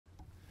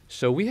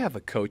So we have a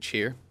coach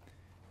here,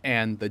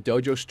 and the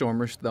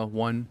Dojostormers, the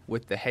one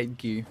with the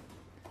headgear,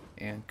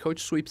 and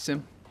coach sweeps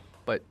him,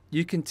 but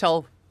you can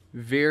tell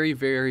very,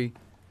 very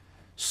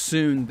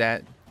soon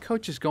that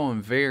coach is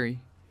going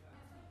very,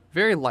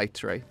 very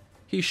light, right?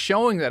 He's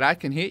showing that I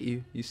can hit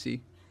you, you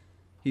see.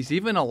 He's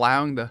even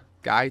allowing the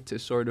guy to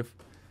sort of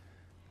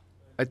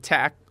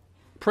attack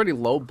pretty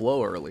low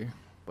blow earlier,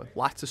 but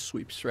lots of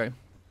sweeps, right?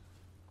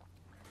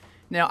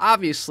 Now,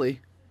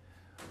 obviously,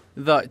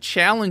 the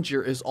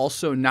challenger is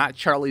also not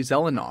Charlie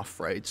Zelenoff,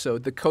 right? So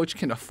the coach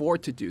can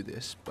afford to do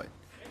this. But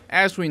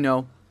as we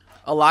know,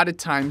 a lot of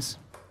times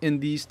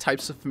in these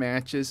types of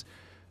matches,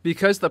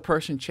 because the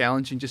person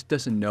challenging just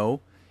doesn't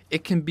know,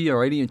 it can be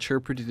already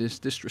interpreted as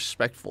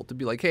disrespectful to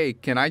be like, hey,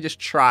 can I just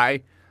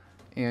try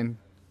and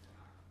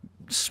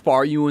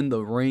spar you in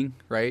the ring,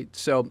 right?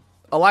 So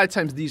a lot of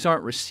times these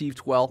aren't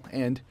received well,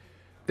 and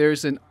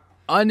there's an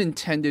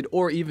unintended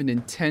or even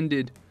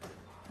intended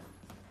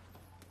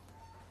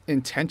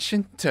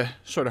intention to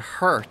sort of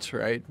hurt,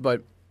 right?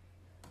 But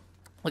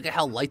look at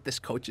how light this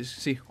coach is.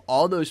 See,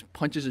 all those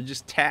punches are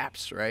just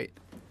taps, right?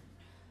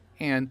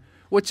 And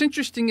what's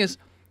interesting is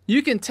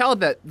you can tell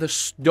that the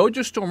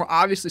Dojostormer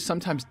obviously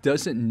sometimes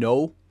doesn't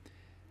know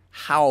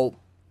how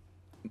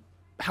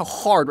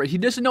hard, right? He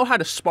doesn't know how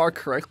to spar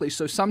correctly,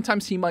 so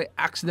sometimes he might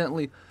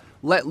accidentally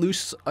let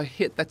loose a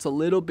hit that's a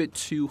little bit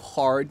too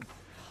hard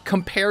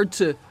compared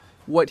to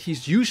what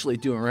he's usually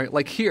doing, right?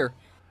 Like here.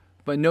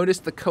 But notice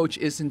the coach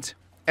isn't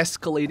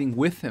escalating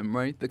with him,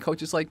 right? The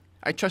coach is like,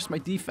 I trust my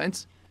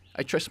defense.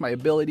 I trust my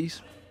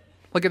abilities.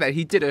 Look at that.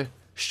 He did a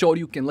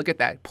shoryuken. Look at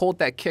that. Pulled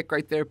that kick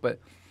right there, but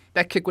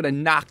that kick would have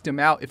knocked him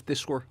out if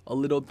this were a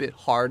little bit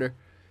harder.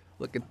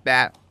 Look at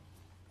that.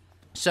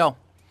 So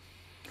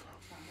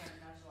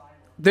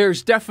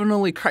there's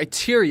definitely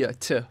criteria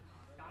to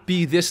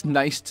be this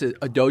nice to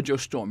a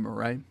Dojostormer,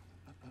 right?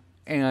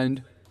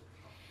 And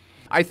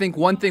I think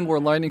one thing we're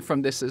learning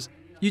from this is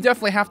you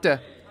definitely have to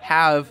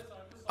have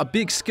a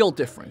big skill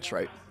difference,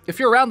 right? If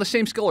you're around the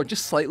same skill or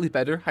just slightly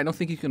better, I don't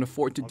think you can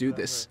afford to do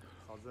this.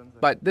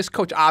 But this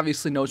coach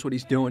obviously knows what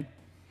he's doing.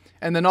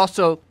 And then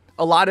also,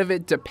 a lot of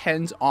it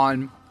depends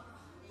on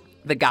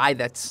the guy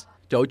that's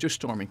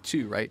Dojostorming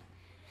too, right?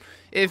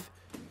 If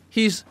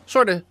he's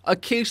sort of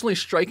occasionally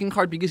striking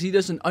hard because he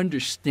doesn't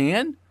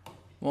understand,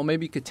 well,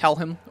 maybe you could tell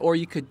him, or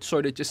you could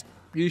sort of just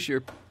use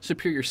your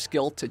superior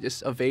skill to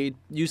just evade,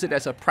 use it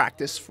as a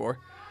practice for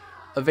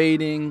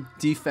evading,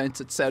 defense,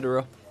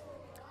 etc.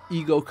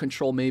 Ego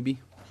control maybe.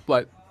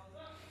 But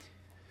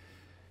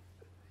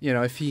you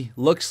know, if he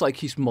looks like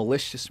he's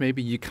malicious,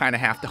 maybe you kind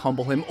of have to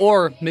humble him,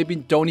 or maybe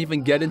don't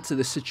even get into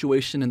the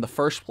situation in the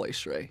first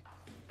place, right?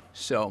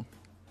 So,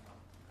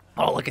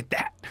 oh, look at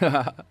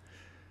that.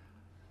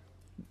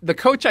 The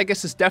coach, I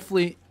guess, is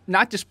definitely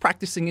not just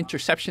practicing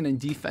interception and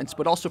defense,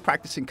 but also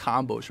practicing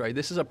combos, right?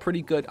 This is a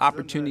pretty good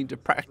opportunity to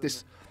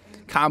practice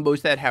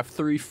combos that have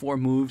 3-4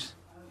 moves.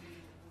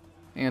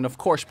 And, of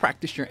course,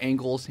 practice your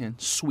angles and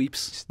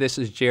sweeps. This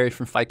is Jerry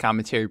from Fight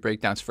Commentary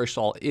Breakdowns. First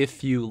of all,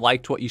 if you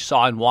liked what you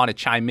saw and want to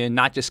chime in,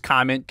 not just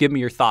comment, give me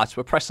your thoughts,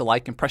 but press the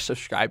like and press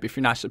subscribe if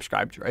you're not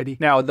subscribed already.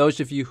 Now,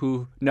 those of you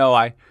who know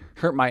I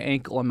hurt my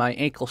ankle, and my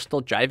ankle's still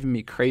driving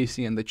me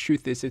crazy, and the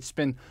truth is it's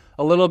been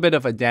a little bit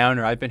of a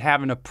downer. I've been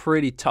having a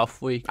pretty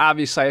tough week.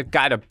 Obviously, I've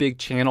got a big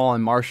channel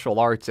on martial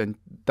arts, and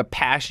the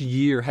past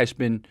year has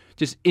been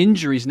just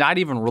injuries, not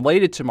even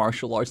related to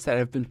martial arts, that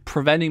have been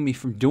preventing me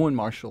from doing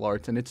martial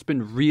arts, and it's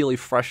been really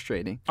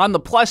frustrating. On the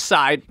plus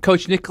side,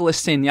 Coach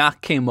Nicholas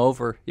Saignac came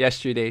over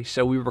yesterday,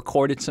 so we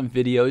recorded some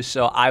videos,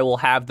 so I will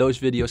have those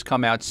videos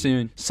come out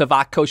soon.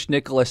 Savak Coach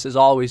Nicholas is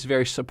always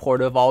very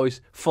supportive,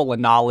 always full of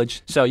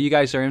knowledge, so you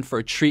guys are in for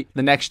a treat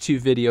the next 2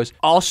 videos.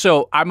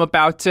 Also, I'm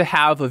about to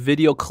have a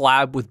video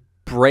collab with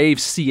Brave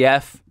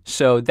CF.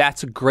 So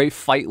that's a great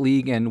fight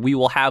league, and we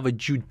will have a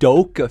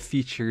judoka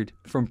featured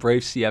from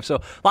Brave CF.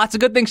 So lots of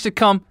good things to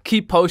come.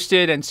 Keep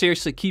posted, and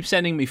seriously, keep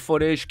sending me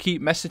footage.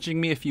 Keep messaging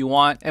me if you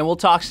want, and we'll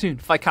talk soon.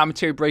 Fight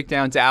Commentary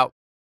Breakdowns out.